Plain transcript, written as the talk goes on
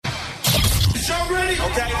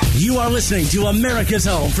okay? You are listening to America's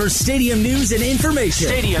home for stadium news and information.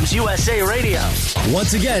 Stadiums USA Radio.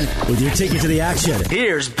 Once again, with your ticket to the action,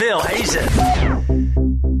 Here's Bill Hazen.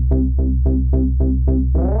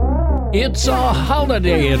 It's a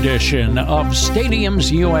holiday edition of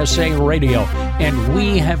Stadiums USA Radio, and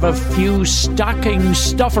we have a few stocking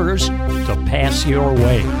stuffers to pass your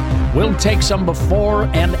way. We'll take some before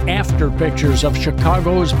and after pictures of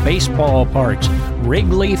Chicago's baseball parks,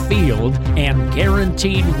 Wrigley Field and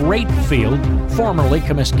Guaranteed Rate Field, formerly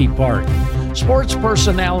Comiskey Park. Sports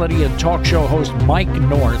personality and talk show host Mike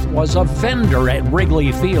North was a vendor at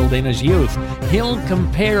Wrigley Field in his youth. He'll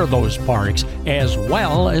compare those parks as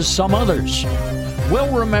well as some others.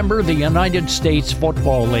 We'll remember the United States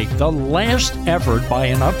Football League, the last effort by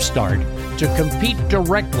an upstart to compete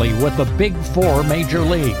directly with the Big Four major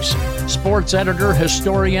leagues. Sports editor,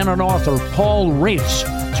 historian, and author Paul Reeths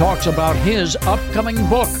talks about his upcoming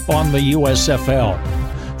book on the USFL.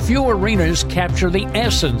 Few arenas capture the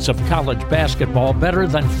essence of college basketball better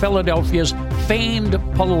than Philadelphia's famed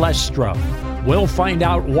Palestra. We'll find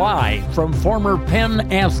out why from former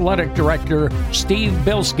Penn athletic director Steve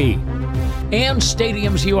Bilsky. And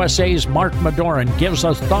Stadiums USA's Mark Madoran gives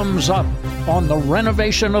a thumbs up on the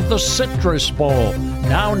renovation of the Citrus Bowl,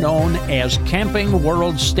 now known as Camping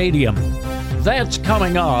World Stadium. That's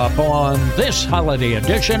coming up on this holiday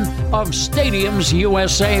edition of Stadiums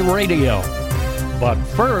USA Radio. But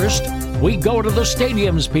first, we go to the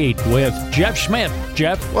Stadiums Beat with Jeff Schmidt.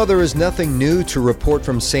 Jeff? Well, there is nothing new to report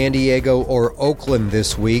from San Diego or Oakland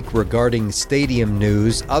this week regarding stadium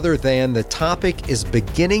news, other than the topic is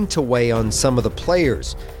beginning to weigh on some of the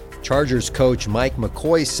players. Chargers coach Mike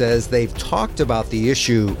McCoy says they've talked about the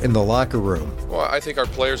issue in the locker room. Well, I think our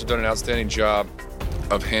players have done an outstanding job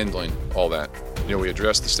of handling all that. You know, we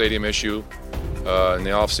addressed the stadium issue in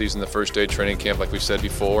the offseason, the first day of training camp, like we've said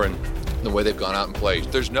before, and the way they've gone out and played.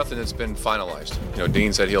 There's nothing that's been finalized. You know,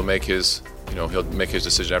 Dean said he'll make his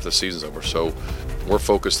decision after the season's over. So we're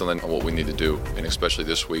focused on what we need to do, and especially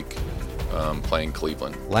this week, playing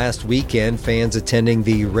Cleveland. Last weekend, fans attending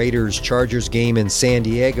the Raiders-Chargers game in San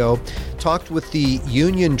Diego talked with the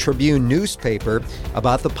Union Tribune newspaper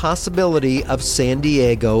about the possibility of San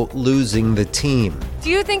Diego losing the team.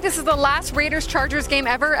 Do you think this is the last Raiders-Chargers game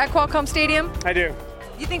ever at Qualcomm Stadium? I do.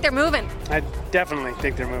 You think they're moving? I definitely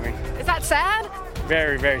think they're moving. Is that sad?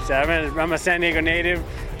 Very, very sad. I'm a San Diego native,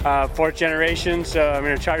 fourth generation, so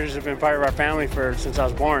the Chargers have been part of our family since I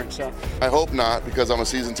was born. So I hope not, because I'm a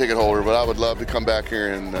season ticket holder, but I would love to come back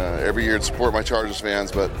here and every year to support my Chargers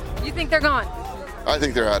fans. But you think they're gone? I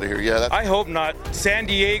think they're out of here. Yeah. I hope not. San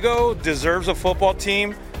Diego deserves a football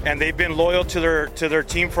team, and they've been loyal to their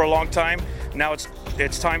team for a long time. Now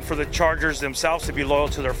it's time for the Chargers themselves to be loyal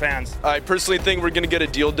to their fans. I personally think we're going to get a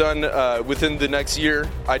deal done within the next year.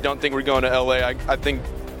 I don't think we're going to L.A. I think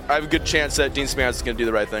I have a good chance that Dean Smith is going to do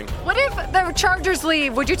the right thing. What if the Chargers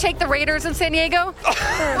leave? Would you take the Raiders in San Diego?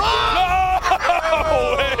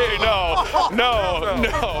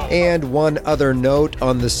 No. And one other note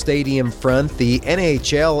on the stadium front, the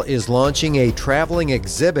NHL is launching a traveling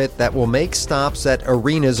exhibit that will make stops at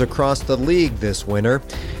arenas across the league this winter.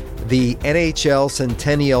 The NHL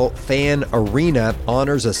Centennial Fan Arena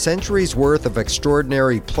honors a century's worth of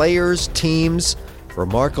extraordinary players, teams,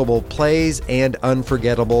 remarkable plays, and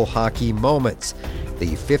unforgettable hockey moments.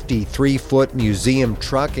 The 53-foot museum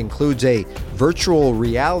truck includes a virtual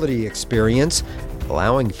reality experience,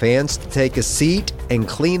 allowing fans to take a seat and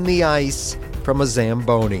clean the ice from a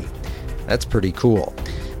Zamboni. That's pretty cool.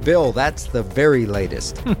 Bill, that's the very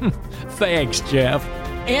latest. Thanks, Jeff.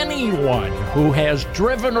 Anyone who has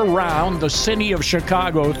driven around the city of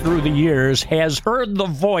Chicago through the years has heard the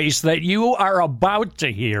voice that you are about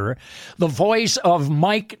to hear, the voice of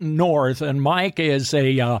Mike North. And Mike is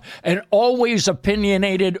an always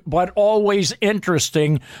opinionated but always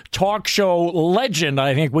interesting talk show legend,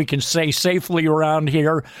 I think we can say safely around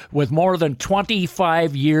here, with more than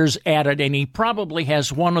 25 years at it. And he probably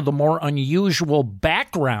has one of the more unusual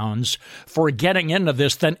backgrounds for getting into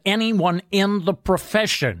this than anyone in the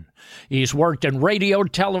profession. He's worked in radio,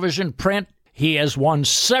 television, print. He has won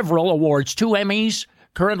several awards, 2 Emmys,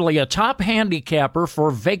 currently a top handicapper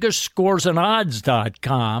for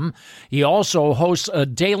VegasScoresAndOdds.com. He also hosts a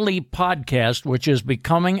daily podcast, which is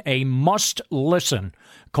becoming a must-listen,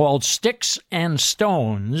 called Sticks and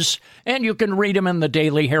Stones. And you can read him in the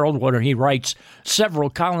Daily Herald, where he writes several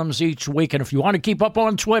columns each week. And if you want to keep up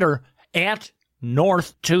on Twitter, at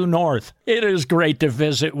North to North. It is great to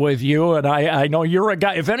visit with you, and I know you're a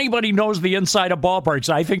guy. If anybody knows the inside of ballparks,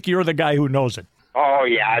 I think you're the guy who knows it. Oh,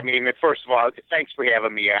 yeah. I mean, first of all, thanks for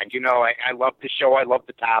having me on. You know, I love the show. I love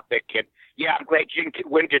the topic. And, yeah, I'm glad you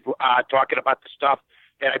winded talking about the stuff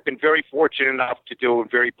that I've been very fortunate enough to do and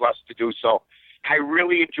very blessed to do so. I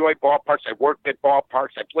really enjoy ballparks. I worked at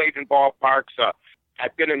ballparks. I played in ballparks.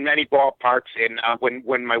 I've been in many ballparks. And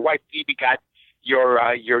when my wife Phoebe got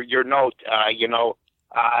your note,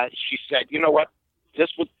 she said, you know what? This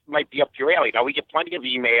might be up your alley. Now, we get plenty of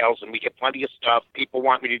emails and we get plenty of stuff people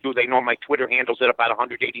want me to do. They know my Twitter handle's at about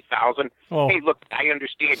 180,000. Oh. Hey, look, I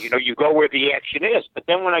understand. You go where the action is. But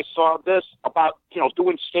then when I saw this about,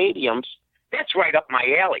 doing stadiums, that's right up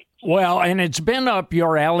my alley. Well, and it's been up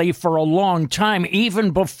your alley for a long time,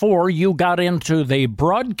 even before you got into the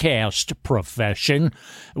broadcast profession.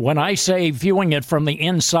 When I say viewing it from the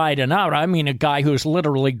inside and out, I mean a guy who's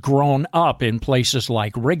literally grown up in places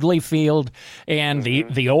like Wrigley Field and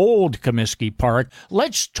the old Comiskey Park.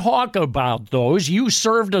 Let's talk about those. You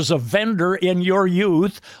served as a vendor in your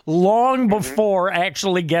youth, long before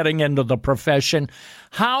actually getting into the profession.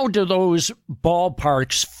 How do those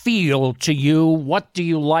ballparks feel to you? What do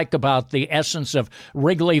you like about the essence of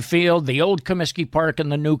Wrigley Field, the old Comiskey Park,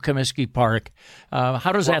 and the new Comiskey Park?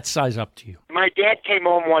 How does that size up to you? My dad came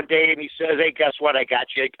home one day and he says, hey, guess what? I got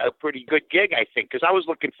you a pretty good gig, I think, because I was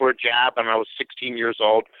looking for a job and I was 16 years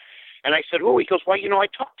old. And I said, oh, he goes, well, I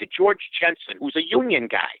talked to George Jensen, who's a union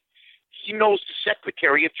guy. He knows the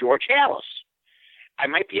secretary of George Hallis. I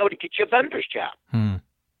might be able to get you a vendor's job.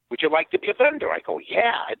 Would you like to be a vendor? I go,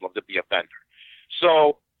 yeah, I'd love to be a vendor.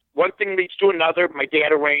 So one thing leads to another. My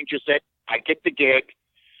dad arranges it. I get the gig,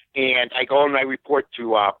 and I go and I report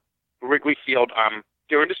to Wrigley Field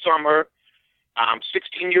during the summer. I'm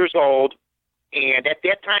 16 years old, and at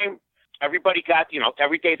that time, everybody got,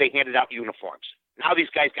 every day they handed out uniforms. Now these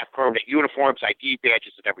guys got permanent uniforms, ID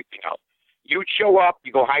badges, and everything else. You'd show up,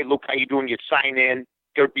 you go, hi, Luke, how you doing? You'd sign in.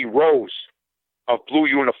 There'd be rows of blue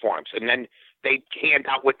uniforms, and then they'd hand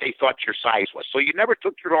out what they thought your size was. So you never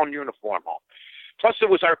took your own uniform home. Plus, it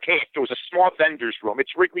was archaic. There was a small vendor's room.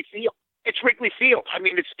 It's Wrigley Field. It's Wrigley Field. I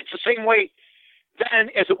mean, it's the same way then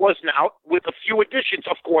as it was now, with a few additions,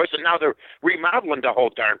 of course, and now they're remodeling the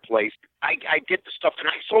whole darn place. I did the stuff, and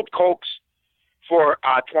I sold Cokes for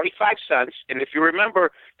 25 cents. And if you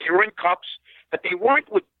remember, they were in cups, but they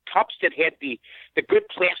weren't with cups that had the good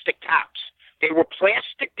plastic tops. They were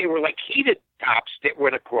plastic. They were like heated tops that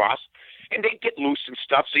went across, and they'd get loose and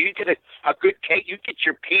stuff. So you get a good cake. You get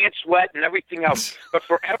your pants wet and everything else. But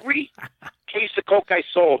for every case of Coke I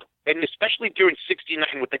sold, and especially during 69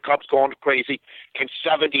 with the Cubs going crazy, and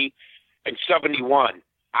 70 and 71,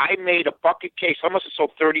 I made a bucket case. I must have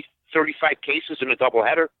sold 35 cases in a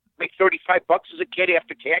doubleheader. Make $35 as a kid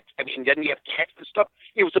after tax. I mean, then you have tax and stuff.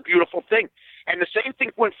 It was a beautiful thing. And the same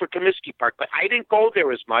thing went for Comiskey Park, but I didn't go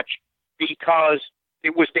there as much because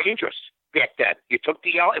it was dangerous back then. You took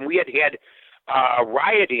the L, and we had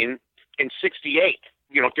rioting in 68,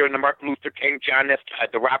 during the Martin Luther King,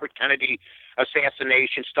 the Robert Kennedy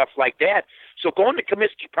assassination, stuff like that. So going to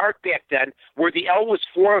Comiskey Park back then, where the L was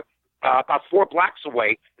about 4 blocks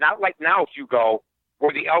away, not like now if you go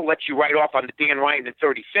where the L lets you right off on the Dan Ryan and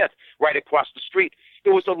 35th, right across the street. It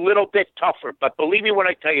was a little bit tougher, but believe me when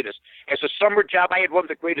I tell you this, as a summer job, I had one of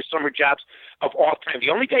the greatest summer jobs of all time. The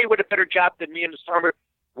only guy who had a better job than me in the summer,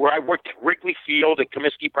 where I worked at Wrigley Field at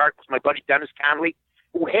Comiskey Park, was my buddy Dennis Conley,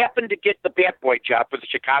 who happened to get the bat boy job for the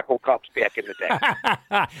Chicago Cubs back in the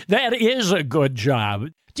day. That is a good job.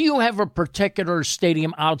 Do you have a particular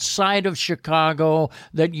stadium outside of Chicago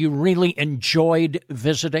that you really enjoyed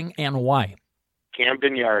visiting, and why?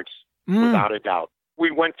 Camden Yards, without a doubt.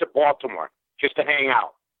 We went to Baltimore just to hang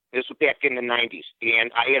out. This was back in the 90s,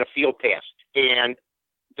 and I had a field pass. And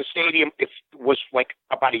the stadium was like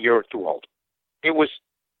about a year or two old. It was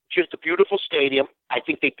just a beautiful stadium. I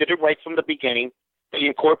think they did it right from the beginning. They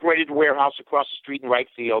incorporated the warehouse across the street in right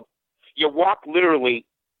field. You walk literally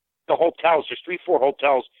the hotels. There's 3-4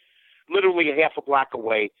 hotels literally a half a block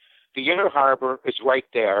away. The Inner Harbor is right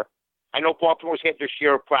there. I know Baltimore's had their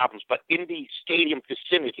share of problems, but in the stadium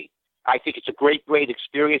vicinity, I think it's a great, great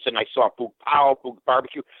experience. And I saw Boog Powell, Boog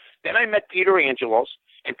Barbecue. Then I met Peter Angelos,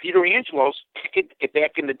 and Peter Angelos,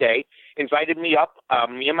 back in the day, invited me up,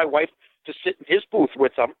 me and my wife, to sit in his booth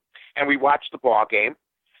with him, and we watched the ball game.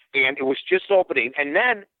 And it was just opening. And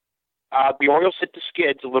then the Orioles hit the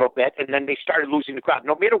skids a little bit, and then they started losing the crowd.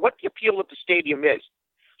 No matter what the appeal of the stadium is,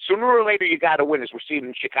 sooner or later you got to win, as we're seeing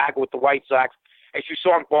in Chicago with the White Sox, as you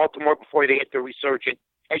saw in Baltimore before they hit their resurgence,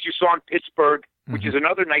 as you saw in Pittsburgh, which is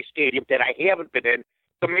another nice stadium that I haven't been in.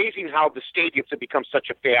 amazing how the stadiums have become such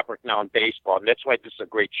a fabric now in baseball, and that's why this is a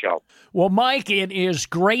great show. Well, Mike, it is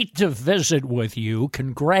great to visit with you.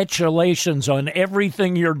 Congratulations on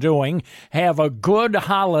everything you're doing. Have a good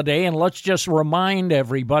holiday, and let's just remind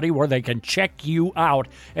everybody where they can check you out.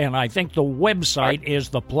 And I think the website is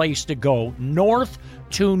the place to go. North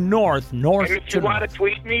to North. And if you want to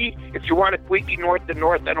tweet me, North to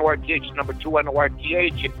North, NORTH, number 2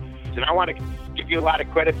 NORTH. And I want to give you a lot of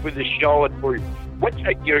credit for this show and for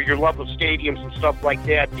your love of stadiums and stuff like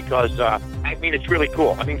that, because, it's really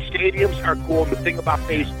cool. Stadiums are cool, and the thing about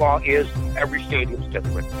baseball is every stadium's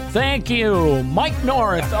different. Thank you, Mike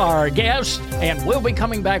North, our guest, and we'll be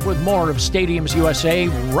coming back with more of Stadiums USA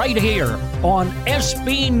right here on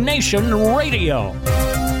SB Nation Radio.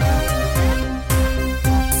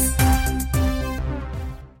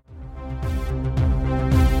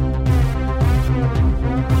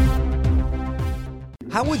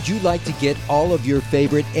 How would you like to get all of your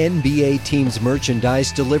favorite NBA teams'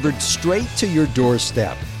 merchandise delivered straight to your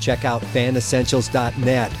doorstep? Check out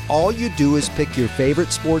fanessentials.net. All you do is pick your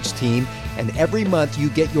favorite sports team, and every month you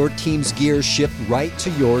get your team's gear shipped right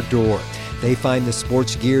to your door. They find the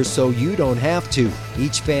sports gear so you don't have to.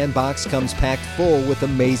 Each fan box comes packed full with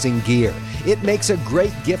amazing gear. It makes a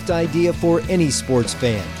great gift idea for any sports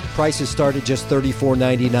fan. Prices start at just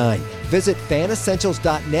 $34.99. Visit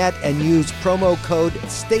fanessentials.net and use promo code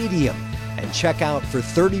STADIUM and check out for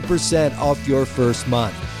 30% off your first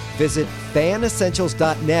month. Visit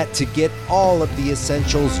fanessentials.net to get all of the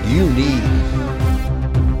essentials you need.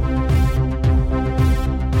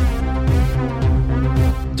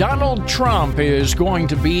 Donald Trump is going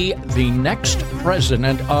to be the next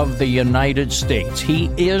president of the United States. He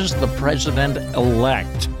is the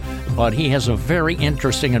president-elect, but he has a very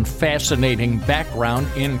interesting and fascinating background,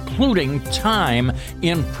 including time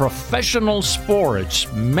in professional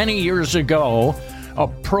sports. Many years ago, a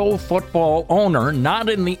pro football owner, not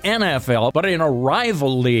in the NFL, but in a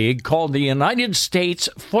rival league called the United States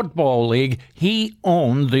Football League. He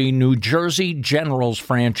owned the New Jersey Generals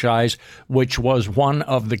franchise, which was one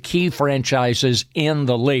of the key franchises in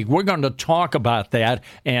the league. We're going to talk about that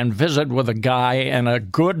and visit with a guy and a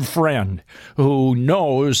good friend who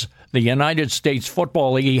knows the United States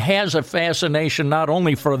Football League. He has a fascination not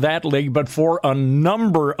only for that league, but for a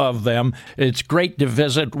number of them. It's great to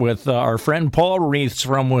visit with our friend Paul Reeths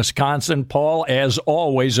from Wisconsin. Paul, as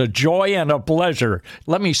always, a joy and a pleasure.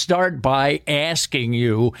 Let me start by asking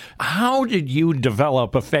you, how did you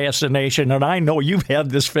develop a fascination, and I know you've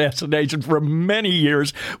had this fascination for many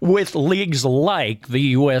years, with leagues like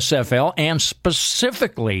the USFL and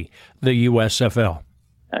specifically the USFL?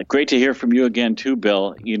 Great to hear from you again, too,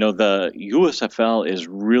 Bill. You know, the USFL is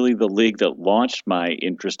really the league that launched my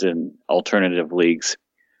interest in alternative leagues.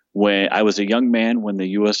 When I was a young man when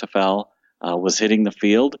the USFL was hitting the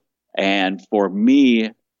field, and for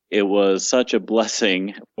me, it was such a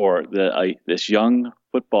blessing for this young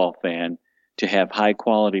football fan to have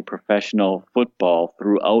high-quality professional football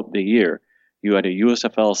throughout the year. You had a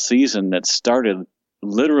USFL season that started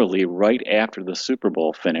literally right after the Super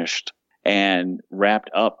Bowl finished and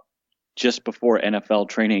wrapped up just before NFL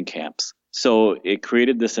training camps. So it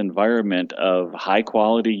created this environment of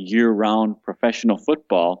high-quality, year-round professional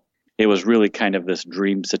football. It was really kind of this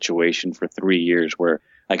dream situation for 3 years where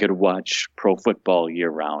I could watch pro football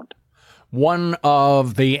year-round. One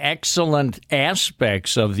of the excellent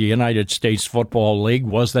aspects of the United States Football League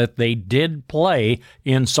was that they did play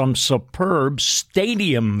in some superb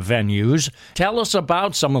stadium venues. Tell us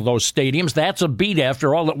about some of those stadiums. That's a beat,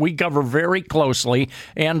 after all, that we cover very closely.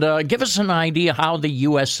 And give us an idea how the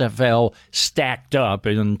USFL stacked up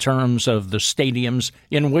in terms of the stadiums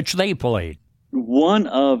in which they played. One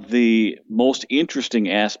of the most interesting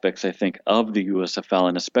aspects, I think, of the USFL,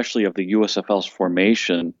 and especially of the USFL's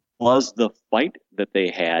formation, was the fight that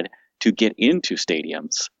they had to get into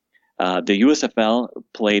stadiums. The USFL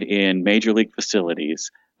played in major league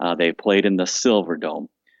facilities. They played in the Silverdome.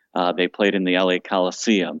 They played in the LA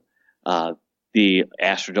Coliseum, the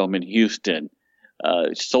Astrodome in Houston,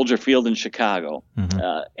 Soldier Field in Chicago.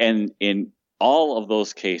 Mm-hmm. And in all of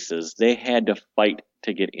those cases, they had to fight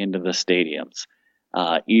to get into the stadiums.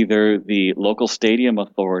 Either the local stadium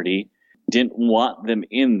authority didn't want them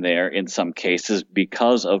in there in some cases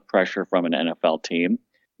because of pressure from an NFL team.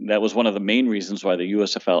 That was one of the main reasons why the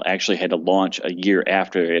USFL actually had to launch a year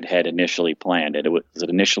after it had initially planned. It was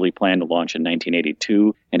initially planned to launch in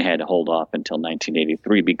 1982 and had to hold off until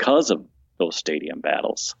 1983 because of those stadium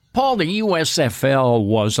battles. Paul, the USFL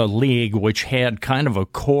was a league which had kind of a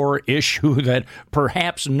core issue that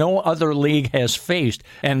perhaps no other league has faced,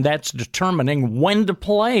 and that's determining when to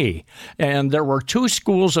play. And there were two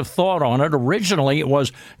schools of thought on it. Originally, it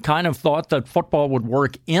was kind of thought that football would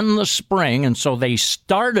work in the spring, and so they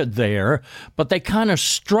started there, but they kind of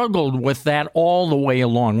struggled with that all the way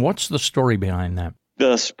along. What's the story behind that?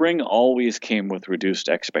 The spring always came with reduced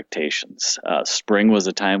expectations. Spring was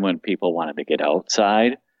a time when people wanted to get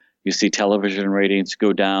outside. You see television ratings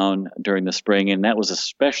go down during the spring, and that was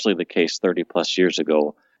especially the case 30-plus years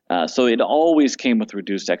ago. So it always came with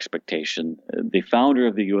reduced expectation. The founder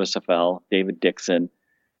of the USFL, David Dixon,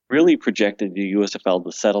 really projected the USFL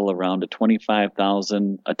to settle around a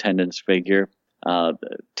 25,000 attendance figure.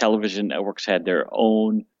 Television networks had their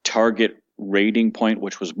own target rating point,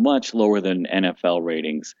 which was much lower than NFL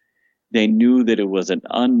ratings. They knew that it was an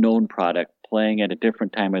unknown product playing at a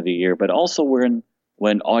different time of the year, but also when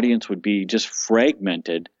audience would be just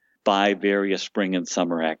fragmented by various spring and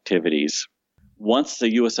summer activities. Once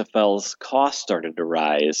the USFL's costs started to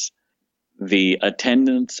rise, the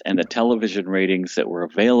attendance and the television ratings that were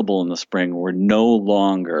available in the spring were no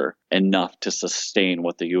longer enough to sustain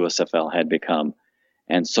what the USFL had become.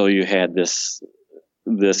 And so you had this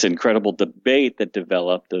incredible debate that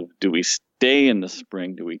developed of, do we stay in the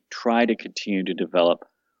spring? Do we try to continue to develop?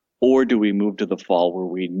 Or do we move to the fall where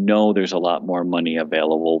we know there's a lot more money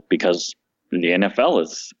available because the NFL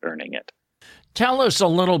is earning it? Tell us a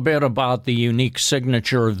little bit about the unique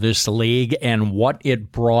signature of this league and what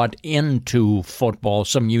it brought into football,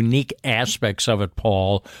 some unique aspects of it,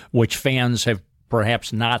 Paul, which fans have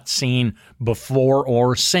perhaps not seen before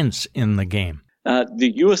or since in the game.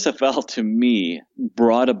 The USFL, to me,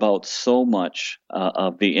 brought about so much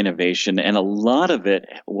of the innovation, and a lot of it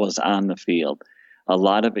was on the field. A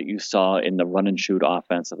lot of it you saw in the run and shoot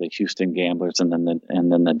offense of the Houston Gamblers and then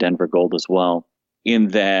the Denver Gold as well, in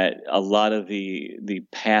that a lot of the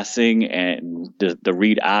passing and the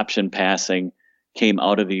read option passing came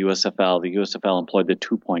out of the USFL. The USFL employed the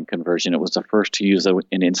 2-point conversion. It was the first to use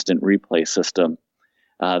an instant replay system.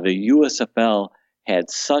 The USFL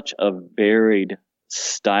had such a varied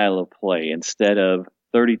style of play. Instead of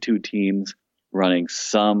 32 teams running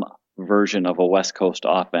some version of a West Coast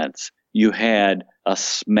offense, you had a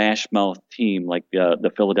smash mouth team like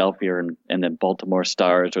the Philadelphia and the Baltimore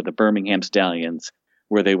Stars or the Birmingham Stallions,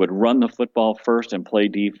 where they would run the football first and play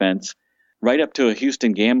defense, right up to a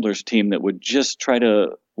Houston Gamblers team that would just try to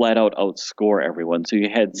flat out outscore everyone. So you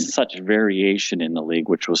had such variation in the league,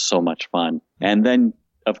 which was so much fun. And then,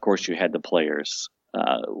 of course, you had the players,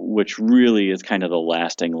 which really is kind of the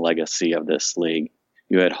lasting legacy of this league.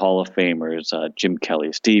 You had Hall of Famers, Jim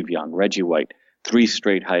Kelly, Steve Young, Reggie White, 3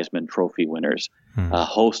 straight Heisman Trophy winners, a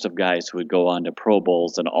host of guys who would go on to Pro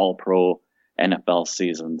Bowls and all-pro NFL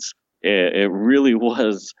seasons. It really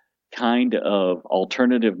was kind of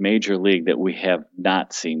alternative major league that we have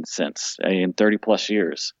not seen since in 30-plus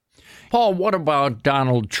years. Paul, what about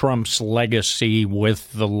Donald Trump's legacy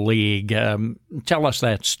with the league? Tell us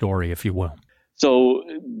that story, if you will. So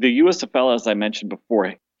the USFL, as I mentioned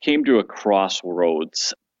before, came to a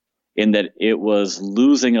crossroads in that it was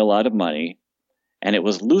losing a lot of money, and it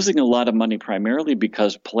was losing a lot of money primarily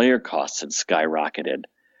because player costs had skyrocketed.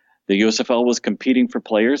 The USFL was competing for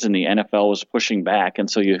players, and the NFL was pushing back, and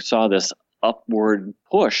so you saw this upward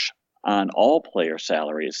push on all player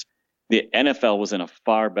salaries. The NFL was in a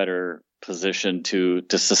far better position to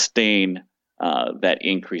sustain that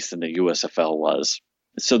increase than the USFL was.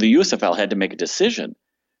 So the USFL had to make a decision.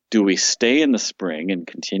 Do we stay in the spring and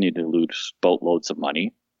continue to lose boatloads of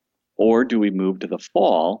money, or do we move to the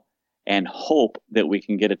fall and hope that we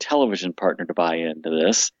can get a television partner to buy into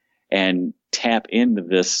this and tap into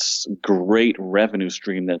this great revenue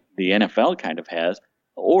stream that the NFL kind of has,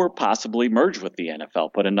 or possibly merge with the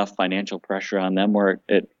NFL, put enough financial pressure on them where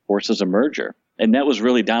it forces a merger? And that was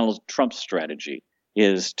really Donald Trump's strategy,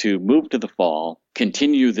 is to move to the fall,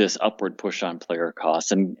 continue this upward push on player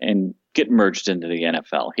costs, and get merged into the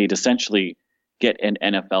NFL. He'd essentially get an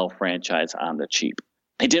NFL franchise on the cheap.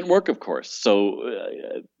 It didn't work, of course. So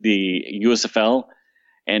the USFL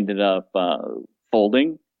ended up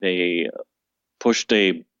folding. They pushed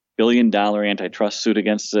a $1 billion antitrust suit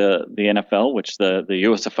against the NFL, which the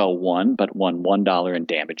USFL won, but won $1 in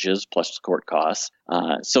damages plus court costs.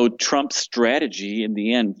 So Trump's strategy in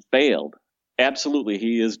the end failed. Absolutely,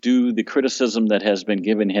 he is due the criticism that has been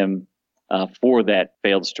given him for that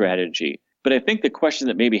failed strategy. But I think the question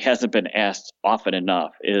that maybe hasn't been asked often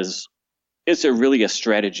enough is there really a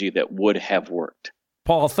strategy that would have worked?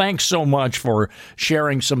 Paul, thanks so much for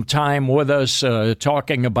sharing some time with us,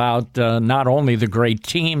 talking about not only the great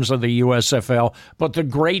teams of the USFL, but the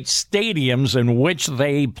great stadiums in which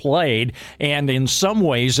they played. And in some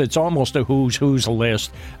ways, it's almost a who's who's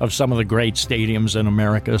list of some of the great stadiums in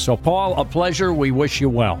America. So, Paul, a pleasure. We wish you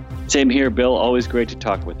well. Same here, Bill. Always great to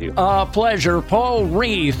talk with you. A pleasure. Paul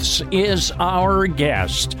Reeths is our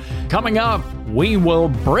guest. Coming up, we will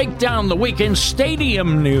break down the weekend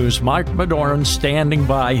stadium news. Mark Madoran standing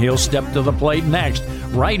by. He'll step to the plate next,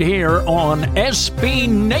 right here on SB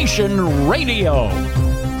Nation Radio.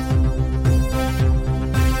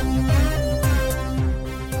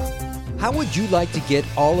 How would you like to get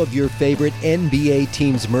all of your favorite NBA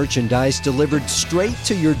teams' merchandise delivered straight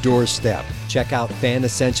to your doorstep? Check out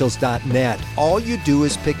fanessentials.net. All you do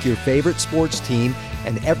is pick your favorite sports team,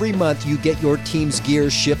 and every month you get your team's gear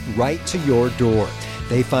shipped right to your door.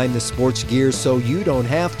 They find the sports gear so you don't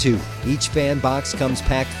have to. Each fan box comes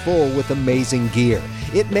packed full with amazing gear.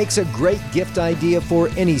 It makes a great gift idea for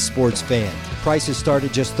any sports fan. Prices start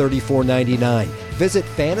at just $34.99. Visit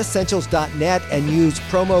fanessentials.net and use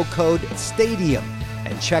promo code STADIUM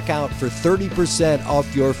and check out for 30%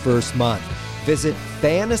 off your first month. Visit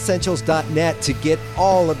fanessentials.net to get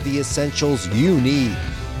all of the essentials you need.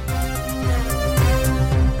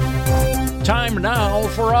 Time now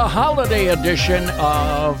for a holiday edition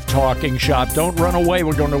of Talking Shop. Don't run away.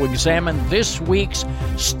 We're going to examine this week's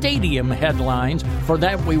stadium headlines. For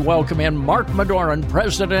that, we welcome in Mark Madoran,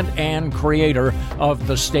 president and creator of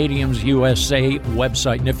the Stadiums USA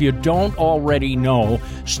website. And if you don't already know,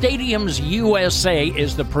 Stadiums USA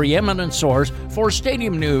is the preeminent source for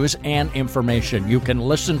stadium news and information. You can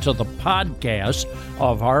listen to the podcast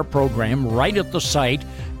of our program right at the site.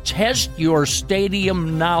 Test your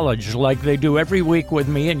stadium knowledge like they do every week with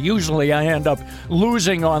me, and usually I end up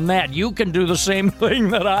losing on that. You can do the same thing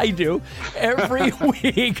that I do every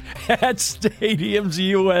week at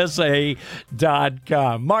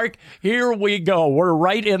StadiumsUSA.com. Mark, here we go. We're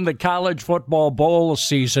right in the college football bowl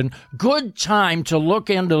season. Good time to look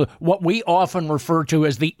into what we often refer to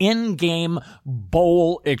as the in-game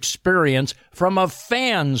bowl experience from a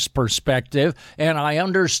fan's perspective, and I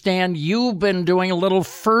understand you've been doing a little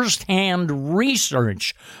first-hand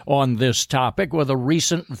research on this topic with a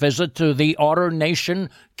recent visit to the AutoNation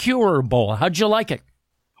Cure Bowl. How'd you like it?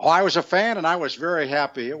 Oh, I was a fan, and I was very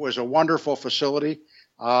happy. It was a wonderful facility.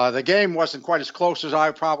 The game wasn't quite as close as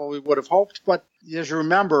I probably would have hoped, but as you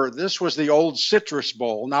remember, this was the old Citrus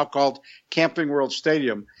Bowl, now called Camping World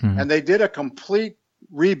Stadium, and they did a complete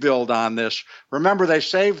rebuild on this. Remember, they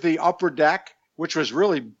saved the upper deck, which was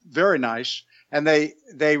really very nice, and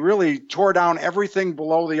they really tore down everything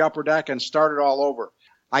below the upper deck and started all over.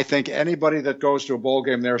 I think anybody that goes to a bowl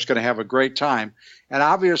game there is going to have a great time. And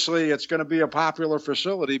obviously, it's going to be a popular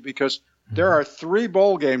facility because there are 3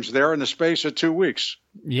 bowl games there in the space of 2 weeks.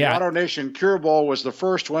 Yeah. The AutoNation Cure Bowl was the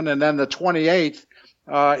first one, and then the 28th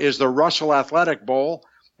is the Russell Athletic Bowl,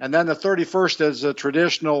 and then the 31st is the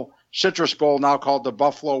traditional Citrus Bowl, now called the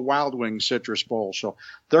Buffalo Wild Wings Citrus Bowl. So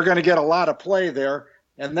they're going to get a lot of play there.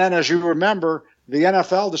 And then, as you remember, the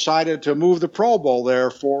NFL decided to move the Pro Bowl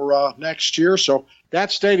there for next year. So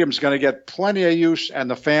that stadium's going to get plenty of use,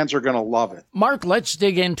 and the fans are going to love it. Mark, let's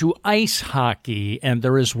dig into ice hockey. And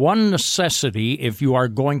there is one necessity if you are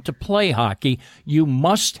going to play hockey. You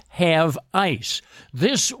must have ice.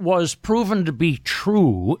 This was proven to be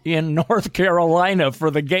true in North Carolina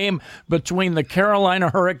for the game between the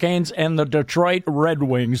Carolina Hurricanes and the Detroit Red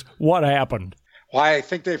Wings. What happened? Well, I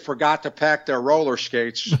think they forgot to pack their roller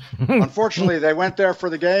skates. Unfortunately, they went there for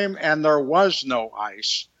the game, and there was no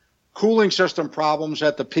ice. Cooling system problems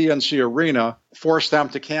at the PNC Arena forced them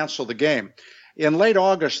to cancel the game. In late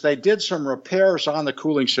August, they did some repairs on the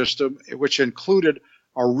cooling system, which included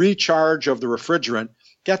a recharge of the refrigerant.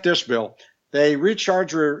 Get this, Bill. They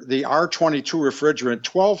recharged the R22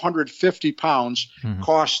 refrigerant, 1,250 pounds,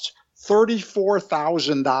 cost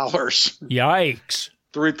 $34,000. Yikes.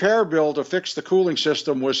 The repair bill to fix the cooling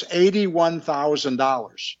system was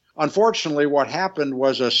 $81,000. Unfortunately, what happened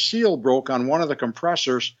was a seal broke on one of the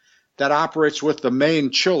compressors that operates with the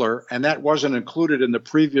main chiller, and that wasn't included in the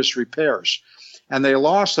previous repairs. And they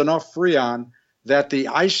lost enough Freon that the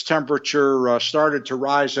ice temperature started to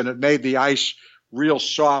rise, and it made the ice real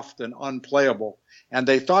soft and unplayable. And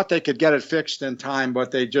they thought they could get it fixed in time,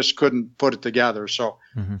 but they just couldn't put it together. So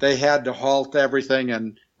they had to halt everything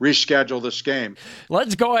and reschedule this game.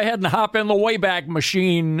 Let's go ahead and hop in the Wayback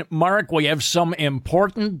Machine. Mark, we have some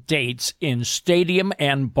important dates in stadium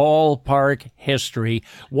and ballpark history.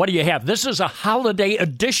 What do you have? This is a holiday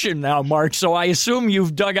edition now, Mark, so I assume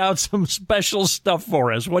you've dug out some special stuff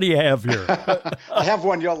for us. What do you have here? I have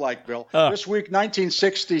one you'll like, Bill. This week,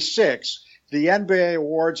 1966, the NBA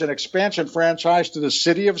awards an expansion franchise to the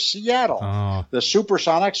city of Seattle. The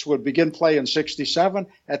Supersonics would begin play in 67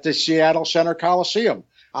 at the Seattle Center Coliseum.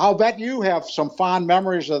 I'll bet you have some fond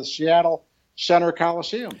memories of the Seattle Center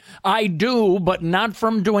Coliseum. I do, but not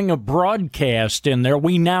from doing a broadcast in there.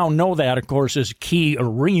 We now know that, of course, is Key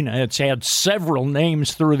Arena. It's had several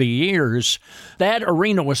names through the years. That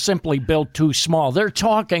arena was simply built too small. They're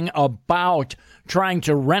talking about trying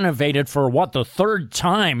to renovate it for, the third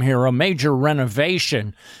time here, a major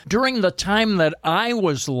renovation. During the time that I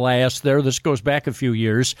was last there, this goes back a few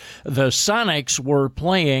years, the Sonics were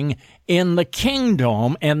playing in the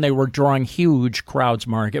Kingdome, and they were drawing huge crowds,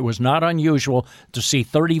 Mark. It was not unusual to see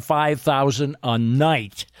 35,000 a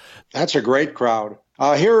night. That's a great crowd.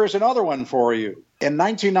 Here is another one for you. In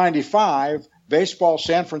 1995, baseball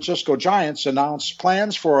San Francisco Giants announced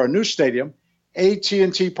plans for a new stadium.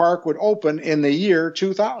 AT&T Park would open in the year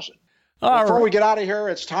 2000. Before we get out of here,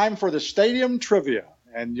 it's time for the stadium trivia.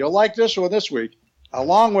 And you'll like this one this week.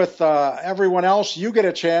 Along with everyone else, you get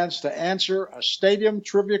a chance to answer a stadium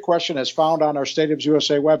trivia question as found on our Stadiums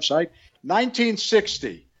USA website.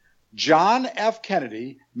 1960, John F.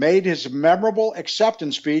 Kennedy made his memorable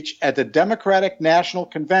acceptance speech at the Democratic National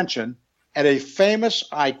Convention at a famous,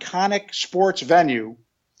 iconic sports venue.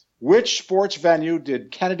 Which sports venue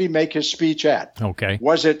did Kennedy make his speech at? Okay.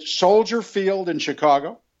 Was it Soldier Field in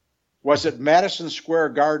Chicago? Was it Madison Square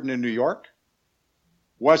Garden in New York?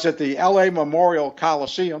 Was it the L.A. Memorial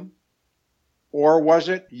Coliseum? Or was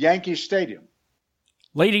it Yankee Stadium?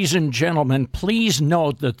 Ladies and gentlemen, please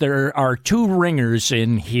note that there are two ringers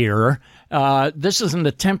in here. This is an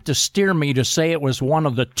attempt to steer me to say it was one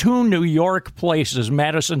of the two New York places,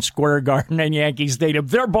 Madison Square Garden and Yankee Stadium.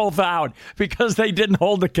 They're both out because they didn't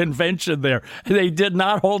hold the convention there. They did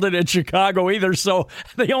not hold it in Chicago either, so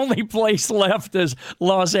the only place left is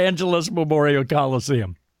Los Angeles Memorial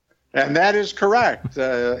Coliseum. And that is correct.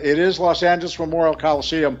 It is Los Angeles Memorial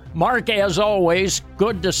Coliseum. Mark, as always,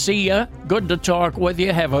 good to see you. Good to talk with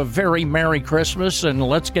you. Have a very Merry Christmas, and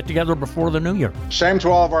let's get together before the New Year. Same to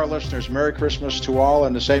all of our listeners. Merry Christmas to all,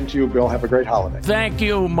 and the same to you, Bill. Have a great holiday. Thank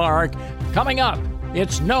you, Mark. Coming up,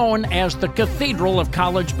 it's known as the Cathedral of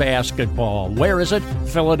College Basketball. Where is it?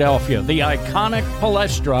 Philadelphia. The iconic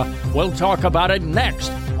Palestra. We'll talk about it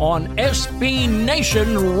next on SB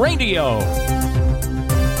Nation Radio.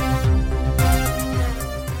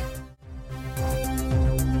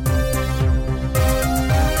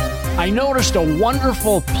 I noticed a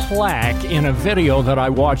wonderful plaque in a video that I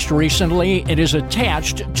watched recently. It is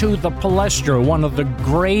attached to the Palestra, one of the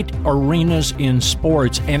great arenas in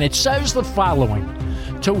sports, and it says the following: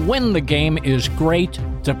 to win the game is great,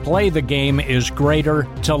 to play the game is greater,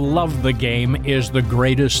 to love the game is the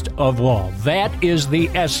greatest of all. That is the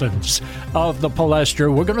essence of the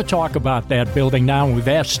Palestra. We're going to talk about that building now. We've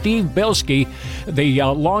asked Steve Bilsky, the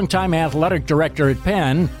longtime athletic director at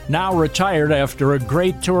Penn, now retired after a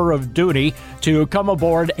great tour of duty, to come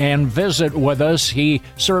aboard and visit with us. He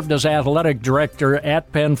served as athletic director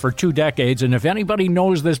at Penn for 2 decades, and if anybody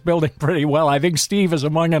knows this building pretty well, I think Steve is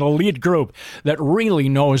among an elite group that really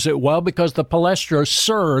knows it well, because the Palestra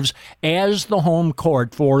serves as the home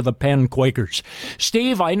court for the Penn Quakers.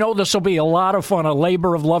 Steve, I know this will be a lot of fun, a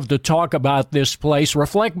labor of love to talk about this place.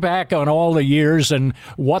 Reflect back on all the years and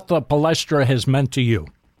what the Palestra has meant to you.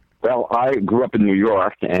 Well, I grew up in New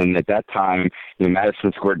York, and at that time,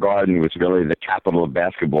 Madison Square Garden was really the capital of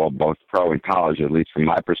basketball, both pro and college, at least from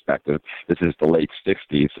my perspective. This is the late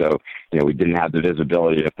 60s, so we didn't have the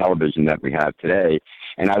visibility of television that we have today.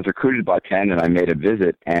 And I was recruited by Penn, and I made a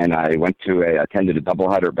visit, and I attended a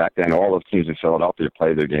doubleheader. Back then. All of the teams in Philadelphia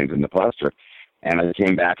played their games in the Palestra. And I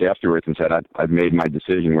came back afterwards and said, I've made my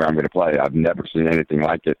decision where I'm going to play. I've never seen anything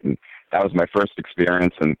like it. And that was my first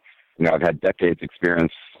experience, and I've had decades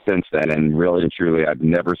experience since then, and really and truly, I've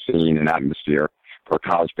never seen an atmosphere for a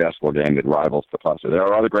college basketball game that rivals the Palestra. There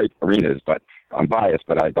are other great arenas, but I'm biased,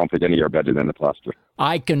 but I don't think any are better than the Palestra.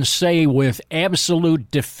 I can say with absolute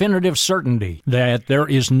definitive certainty that there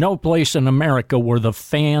is no place in America where the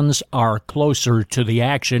fans are closer to the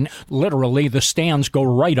action. Literally, the stands go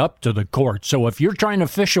right up to the court. So if you're trying to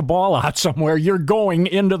fish a ball out somewhere, you're going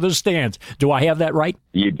into the stands. Do I have that right?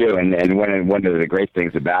 You do, and one of the great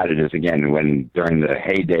things about it is, again, when during the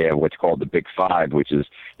heyday of what's called the Big Five, which is,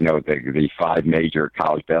 the 5 major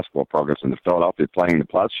college basketball programs in Philadelphia playing the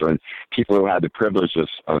Palestra, and people who had had the privilege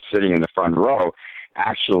of sitting in the front row,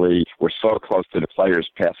 actually were so close to the players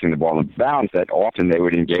passing the ball in bounds that often they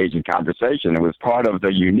would engage in conversation. It was part of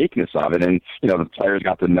the uniqueness of it. And, the players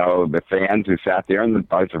got to know the fans who sat there and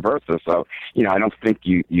vice versa. So, I don't think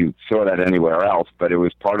you saw that anywhere else, but it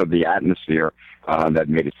was part of the atmosphere that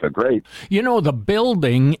made it so great. The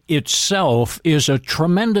building itself is a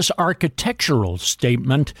tremendous architectural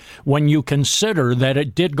statement when you consider that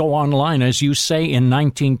it did go online, as you say, in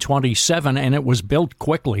 1927, and it was built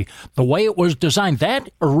quickly. The way it was designed, that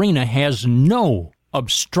arena has no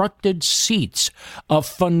obstructed seats, a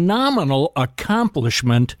phenomenal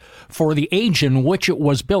accomplishment for the age in which it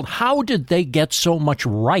was built. How did they get so much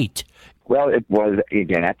right? Well, it was,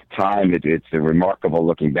 again, at the time, it's remarkable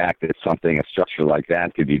looking back that a structure like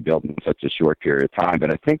that could be built in such a short period of time.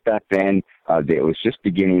 But I think back then, it was just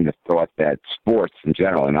beginning the thought that sports in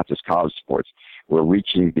general, and not just college sports, were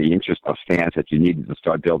reaching the interest of fans that you needed to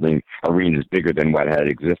start building arenas bigger than what had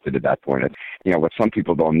existed at that point. What some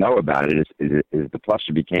people don't know about it is the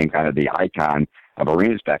Palestra became kind of the icon of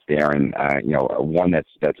arenas back there, and one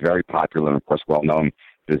that's very popular and, of course, well known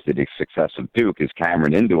is the success of Duke is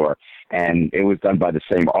Cameron Indoor, and it was done by the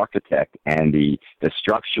same architect. And the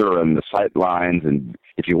structure and the sight lines, and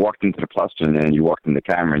if you walked into the Palestra and you walked into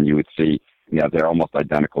Cameron, you would see they're almost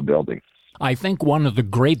identical buildings. I think one of the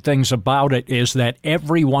great things about it is that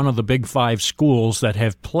every one of the Big Five schools that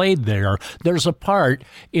have played there, there's a part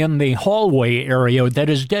in the hallway area that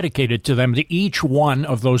is dedicated to them, to each one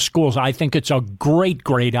of those schools. I think it's a great,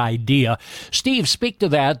 great idea. Steve, speak to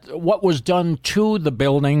that. What was done to the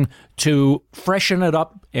building to freshen it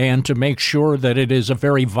up and to make sure that it is a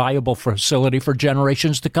very viable facility for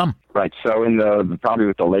generations to come? Right. So probably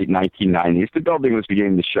with the late 1990s, the building was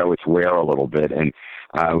beginning to show its wear a little bit, and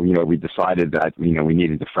we decided that, we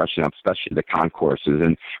needed to freshen up, especially the concourses.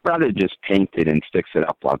 And rather than just paint it and fix it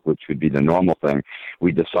up, which would be the normal thing,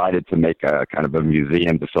 we decided to make a kind of a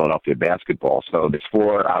museum to Philadelphia basketball. So there's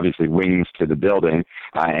 4, obviously, wings to the building,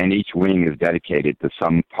 and each wing is dedicated to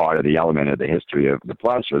some part of the element of the history of the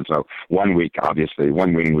Palestra. So one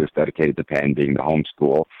wing was dedicated to Penn, being the home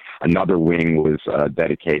school. Another wing was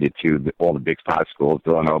dedicated to all the Big Five schools,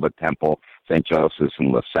 Villanova, Temple, St. Joseph's,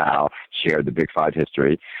 and LaSalle shared the Big Five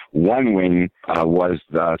history. One wing was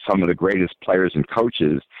some of the greatest players and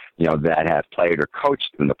coaches, that have played or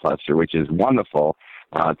coached in the Palestra, which is wonderful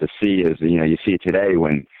to see. You see it today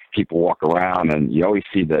when people walk around, and you always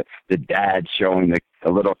see the dad showing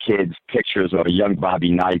the little kids pictures of a young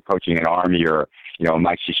Bobby Knight coaching an Army, or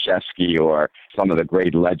Mike Krzyzewski, or some of the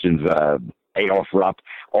great legends. Adolph Rupp,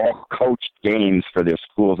 all coached games for their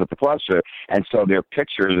schools at the Palestra, and so their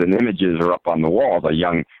pictures and images are up on the walls. A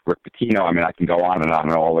young Rick Pitino, I can go on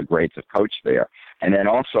and all the greats have coached there. And then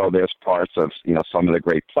also there's parts of, some of the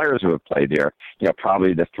great players who have played there.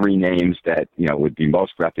 Probably the 3 names that, would be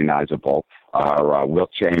most recognizable are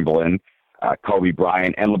Wilt Chamberlain, Kobe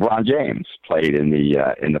Bryant, and LeBron James played in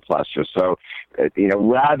the Palestra. So,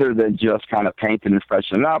 rather than just kind of paint it and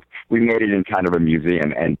freshen it up, we made it in kind of a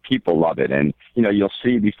museum, and people love it. And, you'll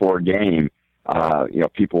see before a game,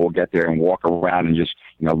 people will get there and walk around and just,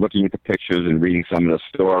 looking at the pictures and reading some of the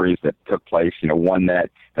stories that took place. One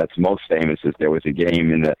that's most famous is there was a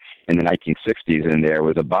game in the 1960s, and there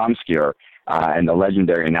was a bomb scare. And the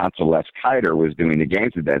legendary announcer Les Kiter was doing the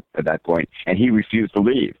games at that point, and he refused to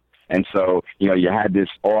leave. And so, you had this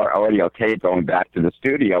audio tape going back to the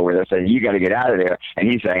studio where they're saying, you got to get out of there. And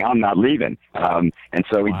he's saying, I'm not leaving. And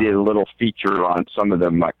so we did a little feature on some of the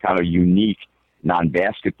kind of unique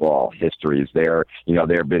non-basketball histories there.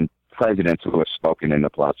 There have been presidents who have spoken in the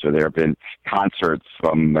Palestra. There have been concerts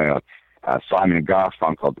from Simon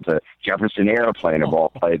Garfunkel to Jefferson Airplane have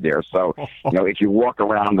all played there. So, if you walk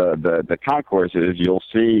around the concourses, you'll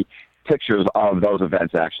see pictures of those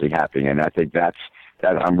events actually happening. And I think that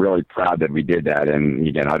I'm really proud that we did that. And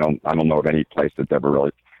again, I don't know of any place that's ever really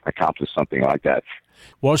accomplished something like that.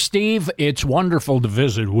 Well, Steve, it's wonderful to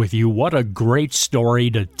visit with you. What a great story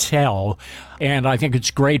to tell. And I think it's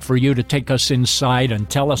great for you to take us inside and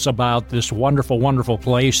tell us about this wonderful, wonderful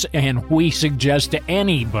place. And we suggest to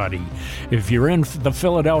anybody, if you're in the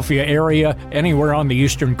Philadelphia area, anywhere on the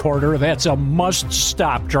Eastern Quarter, that's a must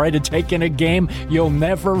stop. Try to take in a game. You'll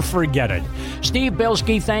never forget it. Steve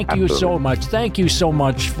Bilsky, thank you so much. Thank you so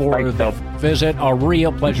much for the visit. A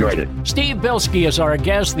real pleasure. Enjoyed it. Steve Bilsky is our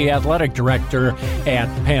guest, the athletic director at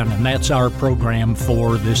Penn, and that's our program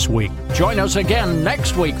for this week. Join us again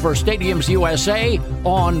next week for Stadiums USA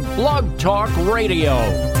on Blog Talk Radio.